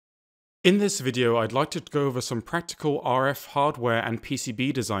In this video, I'd like to go over some practical RF hardware and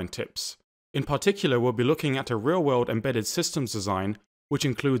PCB design tips. In particular, we'll be looking at a real-world embedded systems design, which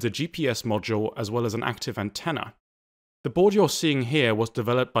includes a GPS module as well as an active antenna. The board you're seeing here was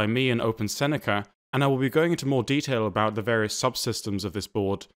developed by me and OpenSeneca, and I will be going into more detail about the various subsystems of this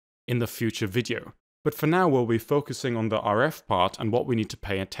board in the future video. But for now, we'll be focusing on the RF part and what we need to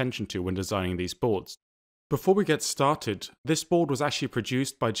pay attention to when designing these boards. Before we get started, this board was actually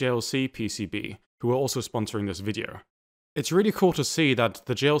produced by JLCPCB, who are also sponsoring this video. It's really cool to see that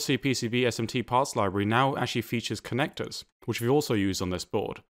the JLCPCB SMT parts library now actually features connectors, which we also use on this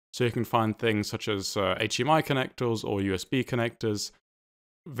board. So you can find things such as HDMI connectors or USB connectors,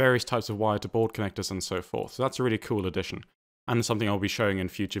 various types of wire-to-board connectors and so forth. So that's a really cool addition, and something I'll be showing in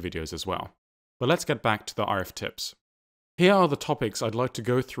future videos as well. But let's get back to the RF tips. Here are the topics I'd like to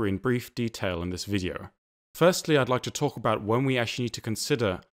go through in brief detail in this video. Firstly, I'd like to talk about when we actually need to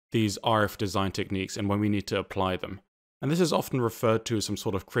consider these RF design techniques and when we need to apply them. And this is often referred to as some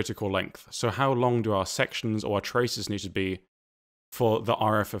sort of critical length. So how long do our sections or our traces need to be for the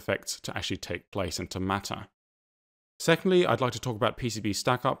RF effects to actually take place and to matter? Secondly, I'd like to talk about PCB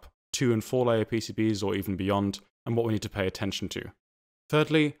stackup, 2 and 4 layer PCBs or even beyond, and what we need to pay attention to.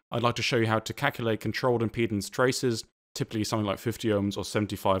 Thirdly, I'd like to show you how to calculate controlled impedance traces, typically something like 50 ohms or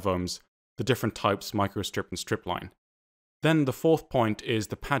 75 ohms, the different types, microstrip and stripline. Then the fourth point is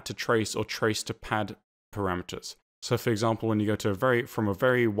the pad to trace or trace to pad parameters. So for example, when you go to from a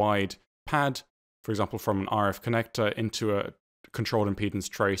very wide pad, for example from an RF connector into a controlled impedance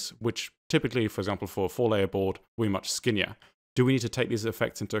trace, which typically, for example, for a 4-layer board, will be much skinnier. Do we need to take these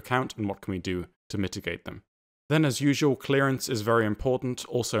effects into account, and what can we do to mitigate them? Then as usual, clearance is very important,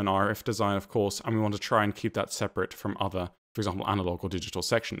 also in RF design of course, and we want to try and keep that separate from other, for example, analog or digital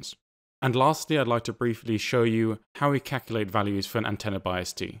sections. And lastly, I'd like to briefly show you how we calculate values for an antenna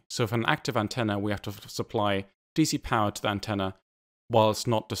bias T. So for an active antenna, we have to supply DC power to the antenna whilst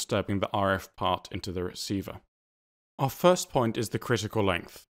not disturbing the RF part into the receiver. Our first point is the critical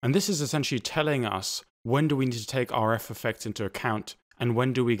length. And this is essentially telling us when do we need to take RF effects into account and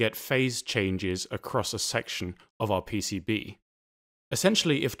when do we get phase changes across a section of our PCB.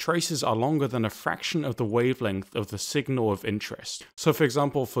 Essentially, if traces are longer than a fraction of the wavelength of the signal of interest. So for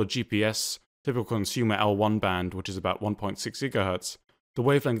example, for GPS, typical consumer L1 band, which is about 1.6 GHz, the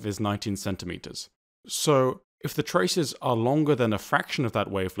wavelength is 19 centimeters. So if the traces are longer than a fraction of that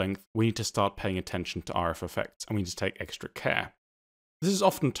wavelength, we need to start paying attention to RF effects, and we need to take extra care. This is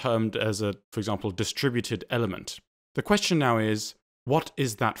often termed as a, for example, distributed element. The question now is, what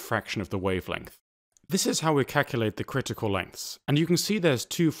is that fraction of the wavelength? This is how we calculate the critical lengths, and you can see there's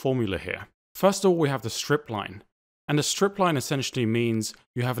two formulae here. First of all, we have the stripline, and a stripline essentially means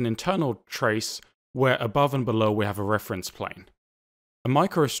you have an internal trace where above and below we have a reference plane. A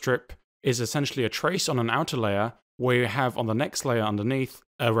microstrip is essentially a trace on an outer layer where you have on the next layer underneath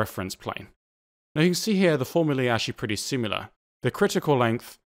a reference plane. Now you can see here the formulae are actually pretty similar. The critical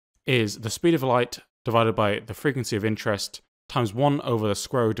length is the speed of light divided by the frequency of interest times 1 over the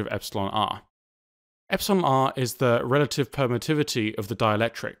square root of epsilon r. Epsilon r is the relative permittivity of the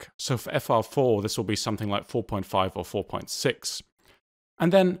dielectric, so for FR4 this will be something like 4.5 or 4.6.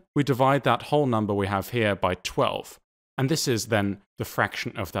 And then we divide that whole number we have here by 12, and this is then the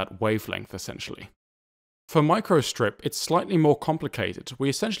fraction of that wavelength essentially. For microstrip, it's slightly more complicated. We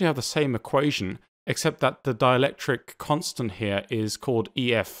essentially have the same equation, except that the dielectric constant here is called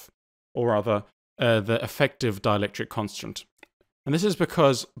EF, or rather the effective dielectric constant. And this is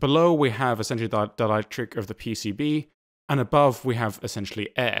because below we have essentially the dielectric of the PCB, and above we have essentially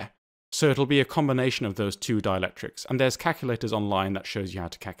air. So it'll be a combination of those two dielectrics, and there's calculators online that shows you how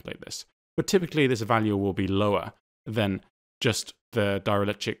to calculate this. But typically this value will be lower than just the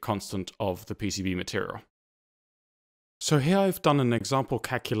dielectric constant of the PCB material. So here I've done an example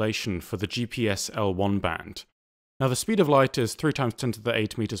calculation for the GPS L1 band. Now the speed of light is 3 ×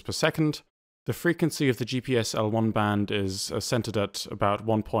 10⁸ meters per second. The frequency of the GPS L1 band is centered at about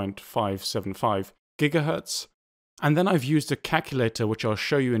 1.575 gigahertz. And then I've used a calculator, which I'll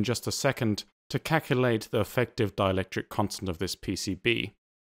show you in just a second, to calculate the effective dielectric constant of this PCB.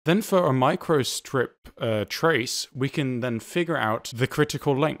 Then for a microstrip trace, we can then figure out the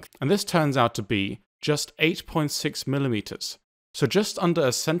critical length. And this turns out to be just 8.6 millimeters. So just under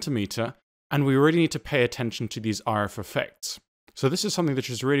a centimeter, and we really need to pay attention to these RF effects. So this is something that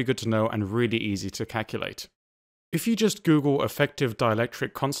is really good to know and really easy to calculate. If you just Google effective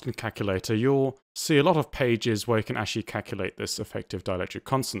dielectric constant calculator, you'll see a lot of pages where you can actually calculate this effective dielectric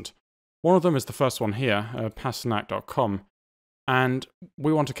constant. One of them is the first one here, pasternak.com. And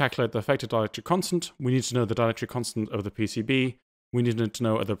we want to calculate the effective dielectric constant. We need to know the dielectric constant of the PCB, we need to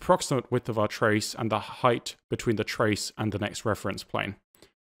know the approximate width of our trace and the height between the trace and the next reference plane.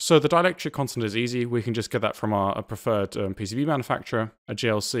 So the dielectric constant is easy. We can just get that from our preferred PCB manufacturer, a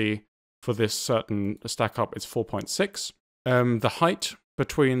JLC. For this certain Stackup, it's 4.6. The height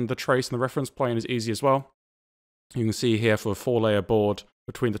between the trace and the reference plane is easy as well. You can see here for a 4-layer board,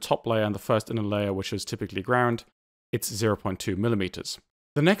 between the top layer and the first inner layer, which is typically ground, it's 0.2 millimeters.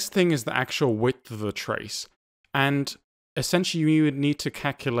 The next thing is the actual width of the trace. And essentially, you would need to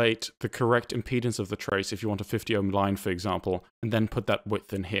calculate the correct impedance of the trace if you want a 50 ohm line, for example, and then put that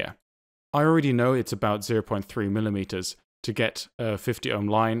width in here. I already know it's about 0.3 millimeters to get a 50 ohm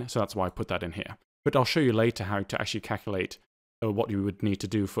line, so that's why I put that in here. But I'll show you later how to actually calculate what you would need to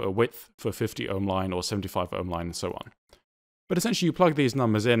do for a width for a 50 ohm line or 75 ohm line and so on. But essentially, you plug these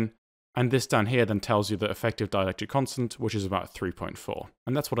numbers in, and this down here then tells you the effective dielectric constant, which is about 3.4.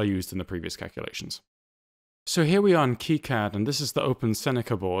 And that's what I used in the previous calculations. So here we are in KiCad, and this is the Open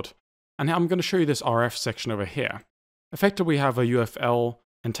Seneca board. And I'm going to show you this RF section over here. Effectively, we have a UFL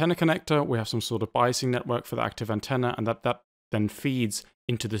antenna connector, we have some sort of biasing network for the active antenna, and that then feeds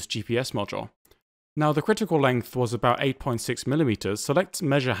into this GPS module. Now, the critical length was about 8.6 millimeters, so let's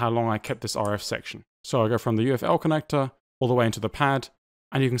measure how long I kept this RF section. So I go from the UFL connector all the way into the pad,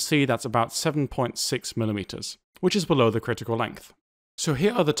 and you can see that's about 7.6 millimeters, which is below the critical length. So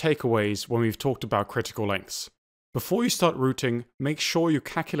here are the takeaways when we've talked about critical lengths. Before you start routing, make sure you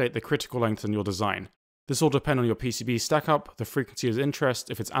calculate the critical length in your design. This will depend on your PCB stackup, the frequency of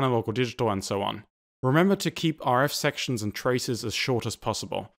interest, if it's analog or digital, and so on. Remember to keep RF sections and traces as short as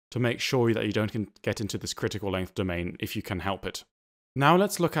possible to make sure that you don't get into this critical length domain if you can help it. Now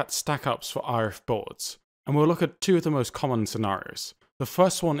let's look at stackups for RF boards, and we'll look at two of the most common scenarios. The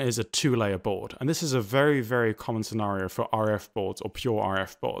first one is a 2-layer board, and this is a very, very common scenario for RF boards or pure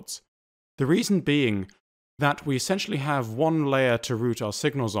RF boards. The reason being that we essentially have one layer to route our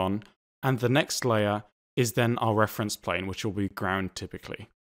signals on, and the next layer is then our reference plane, which will be ground typically.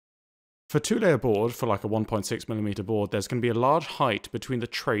 For a 2-layer board, for like a 1.6 millimeter board, there's going to be a large height between the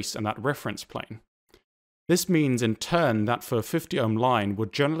trace and that reference plane. This means in turn that for a 50 ohm line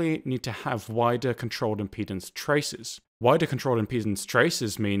would generally need to have wider controlled impedance traces. Wider controlled impedance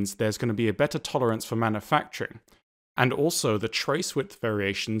traces means there's going to be a better tolerance for manufacturing, and also the trace width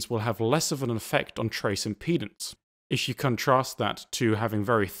variations will have less of an effect on trace impedance. If you contrast that to having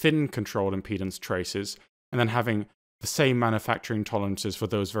very thin controlled impedance traces and then having the same manufacturing tolerances for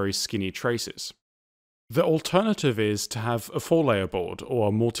those very skinny traces. The alternative is to have a 4-layer board or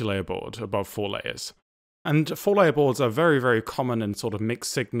a multi-layer board above 4 layers. And 4-layer boards are very, very common in sort of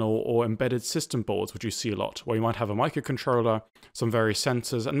mixed signal or embedded system boards, which you see a lot, where you might have a microcontroller, some various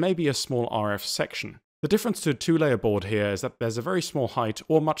sensors, and maybe a small RF section. The difference to a 2-layer board here is that there's a very small height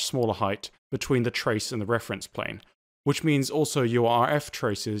or much smaller height between the trace and the reference plane, which means also your RF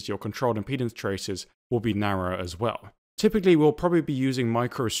traces, your controlled impedance traces, will be narrower as well. Typically, we'll probably be using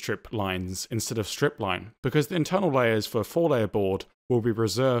microstrip lines instead of strip line, because the internal layers for a 4-layer board will be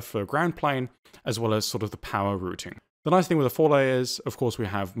reserved for ground plane, as well as sort of the power routing. The nice thing with the 4 layers, of course, we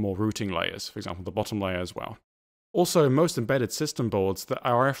have more routing layers, for example, the bottom layer as well. Also, in most embedded system boards, the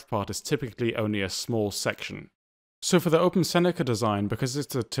RF part is typically only a small section. So for the Open Seneca design, because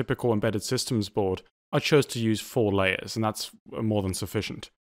it's a typical embedded systems board, I chose to use 4 layers, and that's more than sufficient.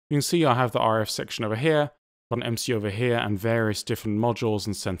 You can see I have the RF section over here, got an MC over here, and various different modules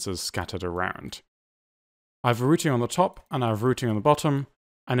and sensors scattered around. I have routing on the top, and I have routing on the bottom,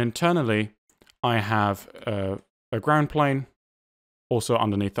 and internally, I have a ground plane, also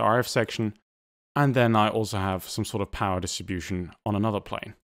underneath the RF section, and then I also have some sort of power distribution on another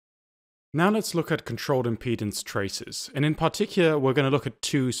plane. Now let's look at controlled impedance traces, and in particular, we're going to look at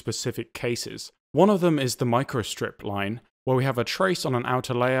 2 specific cases. One of them is the microstrip line, where we have a trace on an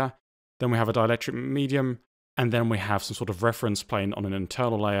outer layer, then we have a dielectric medium, and then we have some sort of reference plane on an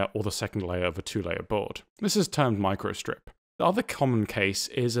internal layer or the second layer of a 2-layer board. This is termed microstrip. The other common case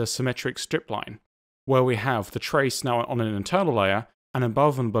is a symmetric strip line, where we have the trace now on an internal layer, and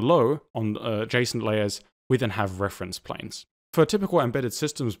above and below, on adjacent layers, we then have reference planes. For a typical embedded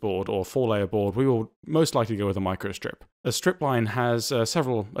systems board or 4-layer board, we will most likely go with a microstrip. A strip line has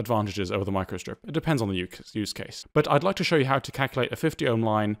several advantages over the microstrip. It depends on the use case. But I'd like to show you how to calculate a 50 ohm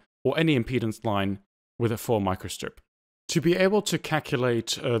line or any impedance line with a 4 microstrip. To be able to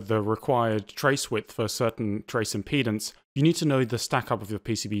calculate the required trace width for a certain trace impedance, you need to know the stackup of the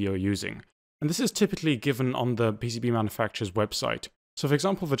PCB you're using. And this is typically given on the PCB manufacturer's website. So for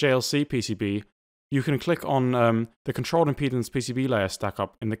example, for JLCPCB, you can click on the controlled impedance PCB layer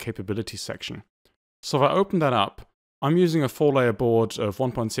stackup in the capabilities section. So if I open that up, I'm using a 4-layer board of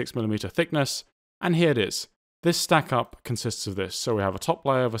 1.6mm thickness, and here it is. This stack up consists of this. So we have a top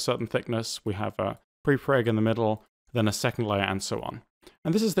layer of a certain thickness, we have a prepreg in the middle, then a second layer, and so on.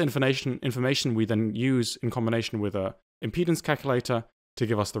 And this is the information we then use in combination with a impedance calculator to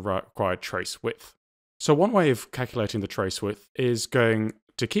give us the required trace width. So one way of calculating the trace width is going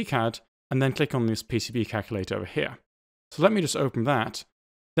to KiCad and then click on this PCB calculator over here. So let me just open that.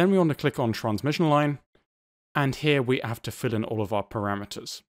 Then we want to click on transmission line, and here we have to fill in all of our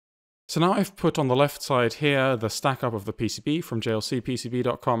parameters. So now I've put on the left side here the stackup of the PCB from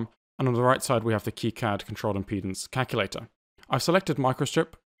JLCPCB.com, and on the right side we have the KiCad controlled impedance calculator. I've selected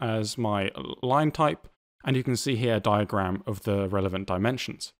microstrip as my line type, and you can see here a diagram of the relevant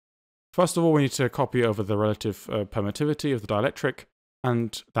dimensions. First of all, we need to copy over the relative permittivity of the dielectric,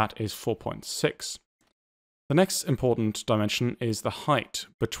 and that is 4.6. The next important dimension is the height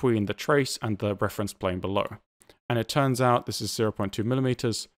between the trace and the reference plane below. And it turns out this is 0.2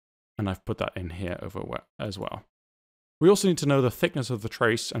 millimeters, and I've put that in here over as well. We also need to know the thickness of the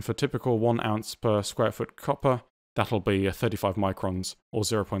trace, and for typical 1 ounce per square foot copper, that'll be 35 microns or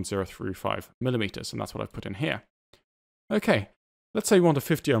 0.035 millimeters, and that's what I've put in here. Okay, let's say we want a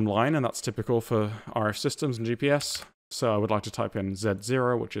 50 ohm line, and that's typical for RF systems and GPS. So I would like to type in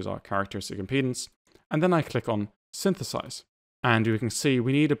Z0, which is our characteristic impedance, and then I click on synthesize. And you can see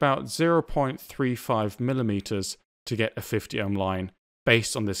we need about 0.35 millimeters to get a 50 ohm line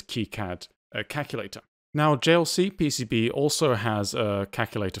based on this KiCad calculator. Now, JLCPCB also has a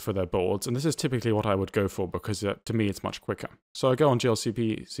calculator for their boards, and this is typically what I would go for because to me it's much quicker. So I go on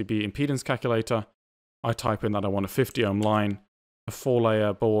JLCPCB impedance calculator, I type in that I want a 50 ohm line, a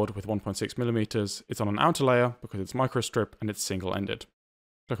 4-layer board with 1.6 millimeters. It's on an outer layer because it's microstrip and it's single-ended.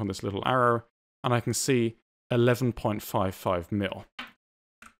 Click on this little arrow, and I can see 11.55 mil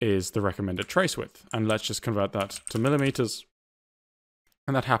is the recommended trace width. And let's just convert that to millimeters.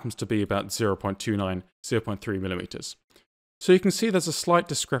 And that happens to be about 0.29, 0.3 millimeters. So you can see there's a slight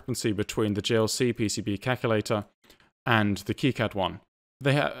discrepancy between the JLCPCB calculator and the KiCad one.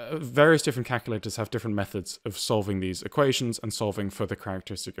 Various different calculators have different methods of solving these equations and solving for the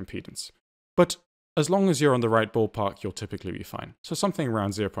characteristic impedance. But as long as you're on the right ballpark, you'll typically be fine. So something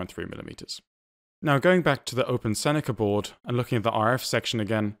around 0.3 millimeters. Now going back to the Open Seneca board and looking at the RF section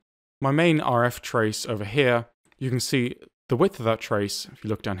again, my main RF trace over here, you can see the width of that trace, if you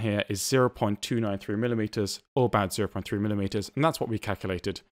look down here, is 0.293 millimeters, or about 0.3 millimeters, and that's what we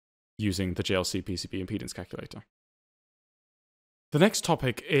calculated using the JLCPCB impedance calculator. The next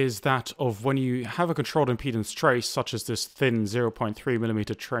topic is that of when you have a controlled impedance trace, such as this thin 0.3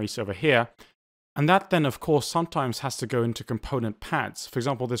 millimeter trace over here, and that then, of course, sometimes has to go into component pads. For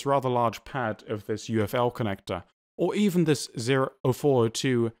example, this rather large pad of this UFL connector, or even this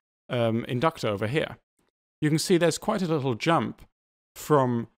 0402 inductor over here. You can see there's quite a little jump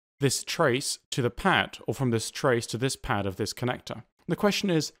from this trace to the pad, or from this trace to this pad of this connector. The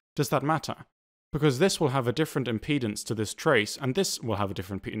question is, does that matter? Because this will have a different impedance to this trace, and this will have a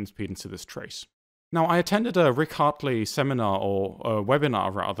different impedance to this trace. Now, I attended a Rick Hartley seminar, or a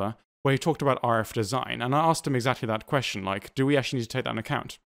webinar rather, where he talked about RF design, and I asked him exactly that question, like, do we actually need to take that into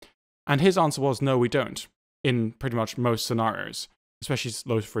account? And his answer was, no, we don't, in pretty much most scenarios, especially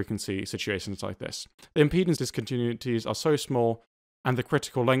low-frequency situations like this. The impedance discontinuities are so small, and the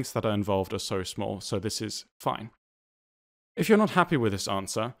critical lengths that are involved are so small, so this is fine. If you're not happy with this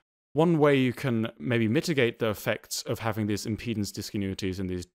answer, one way you can maybe mitigate the effects of having these impedance discontinuities and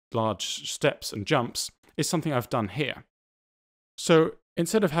these large steps and jumps is something I've done here. So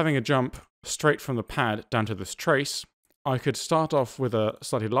instead of having a jump straight from the pad down to this trace, I could start off with a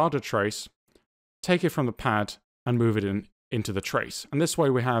slightly larger trace, take it from the pad, and move it into the trace. And this way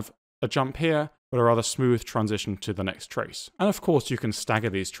we have a jump here, but a rather smooth transition to the next trace. And of course you can stagger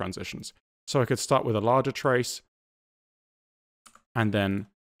these transitions. So I could start with a larger trace, and then,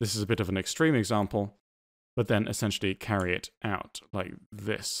 this is a bit of an extreme example, but then essentially carry it out like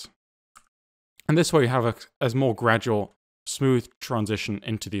this. And this way you have a more gradual, smooth transition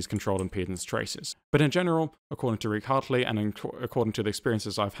into these controlled impedance traces. But in general, according to Rick Hartley and according to the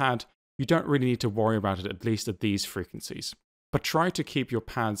experiences I've had, you don't really need to worry about it, at least at these frequencies. But try to keep your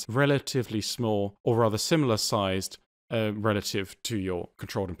pads relatively small, or rather similar sized, relative to your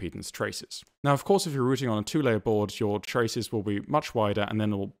controlled impedance traces. Now, of course, if you're routing on a 2-layer board, your traces will be much wider and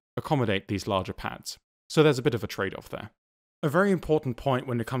then it will accommodate these larger pads. So there's a bit of a trade-off there. A very important point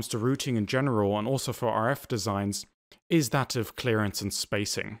when it comes to routing in general, and also for RF designs, is that of clearance and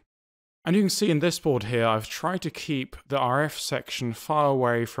spacing. And you can see in this board here, I've tried to keep the RF section far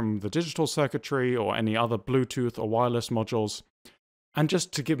away from the digital circuitry or any other Bluetooth or wireless modules, and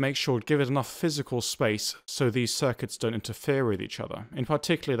just to give it enough physical space so these circuits don't interfere with each other. In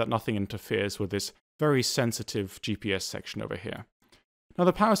particular, that nothing interferes with this very sensitive GPS section over here. Now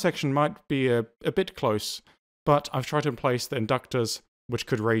the power section might be a bit close, but I've tried to place the inductors, which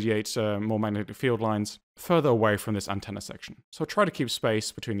could radiate more magnetic field lines, further away from this antenna section. So try to keep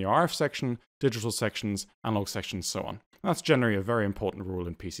space between the RF section, digital sections, analog sections, so on. That's generally a very important rule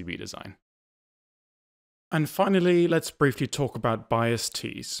in PCB design. And finally, let's briefly talk about bias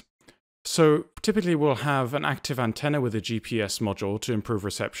tees. So typically we'll have an active antenna with a GPS module to improve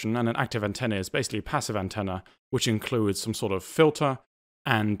reception, and an active antenna is basically a passive antenna, which includes some sort of filter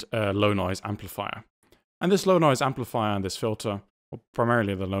and a low noise amplifier. And this low noise amplifier and this filter, or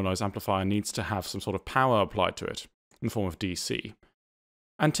primarily the low noise amplifier, needs to have some sort of power applied to it in the form of DC.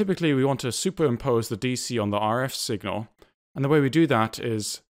 And typically we want to superimpose the DC on the RF signal, and the way we do that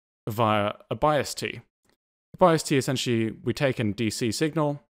is via a bias tee. The bias tee, essentially, we take a DC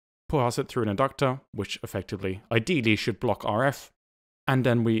signal, pass it through an inductor, which effectively, ideally, should block RF, and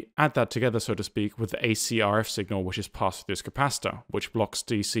then we add that together, so to speak, with the AC RF signal, which is passed through this capacitor, which blocks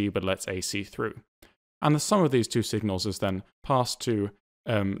DC but lets AC through. And the sum of these two signals is then passed to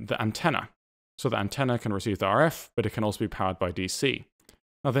the antenna. So the antenna can receive the RF, but it can also be powered by DC.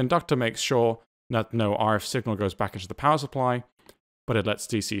 Now the inductor makes sure that no RF signal goes back into the power supply, but it lets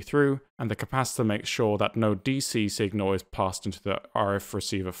DC through, and the capacitor makes sure that no DC signal is passed into the RF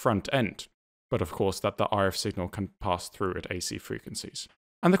receiver front end, but of course that the RF signal can pass through at AC frequencies.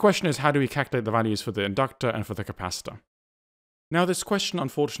 And the question is, how do we calculate the values for the inductor and for the capacitor? Now this question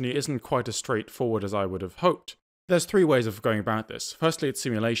unfortunately isn't quite as straightforward as I would have hoped. There's three ways of going about this. Firstly, it's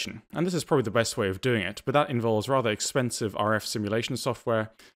simulation, and this is probably the best way of doing it, but that involves rather expensive RF simulation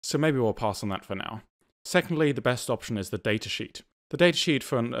software, so maybe we'll pass on that for now. Secondly, the best option is the datasheet. The datasheet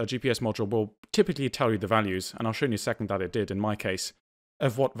for a GPS module will typically tell you the values, and I'll show you in a second that it did in my case,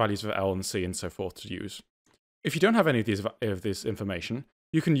 of what values of L and C and so forth to use. If you don't have any of this information,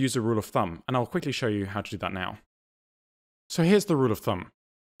 you can use a rule of thumb, and I'll quickly show you how to do that now. So here's the rule of thumb.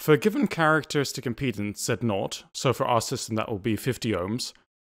 For a given characteristic impedance Z0, so for our system that will be 50 ohms,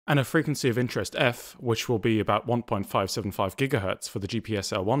 and a frequency of interest f, which will be about 1.575 GHz for the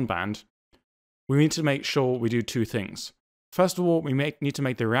GPS L1 band, we need to make sure we do two things. First of all, we need to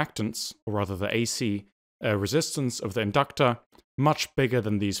make the reactance, or rather the AC resistance of the inductor, much bigger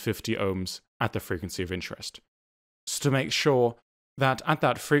than these 50 ohms at the frequency of interest. So to make sure that at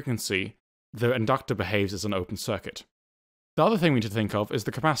that frequency, the inductor behaves as an open circuit. The other thing we need to think of is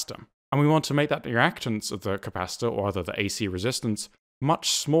the capacitor, and we want to make that reactance of the capacitor, or rather the AC resistance,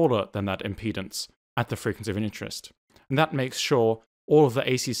 much smaller than that impedance at the frequency of interest. And that makes sure all of the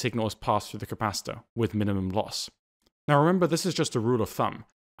AC signal is passed through the capacitor with minimum loss. Now remember, this is just a rule of thumb,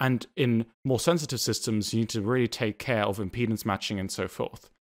 and in more sensitive systems, you need to really take care of impedance matching and so forth.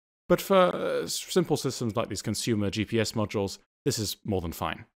 But for simple systems like these consumer GPS modules, this is more than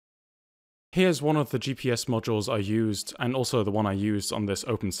fine. Here's one of the GPS modules I used, and also the one I used on this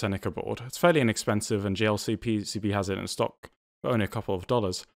Open Seneca board. It's fairly inexpensive, and JLCPCB has it in stock for only a couple of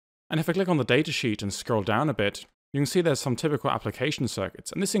dollars. And if I click on the datasheet and scroll down a bit, you can see there's some typical application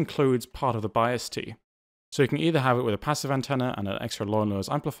circuits, and this includes part of the bias tee. So you can either have it with a passive antenna and an extra low noise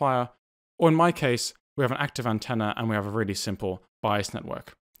amplifier, or in my case, we have an active antenna and we have a really simple bias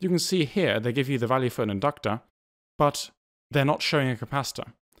network. You can see here they give you the value for an inductor, but they're not showing a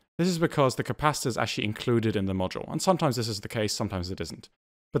capacitor. This is because the capacitor is actually included in the module, and sometimes this is the case, sometimes it isn't.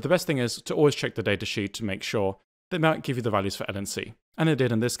 But the best thing is to always check the datasheet to make sure they might give you the values for L and C. And it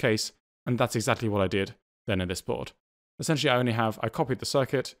did in this case, and that's exactly what I did then in this board. Essentially, I copied the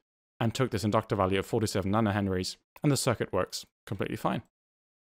circuit and took this inductor value of 47 nanohenries, and the circuit works completely fine.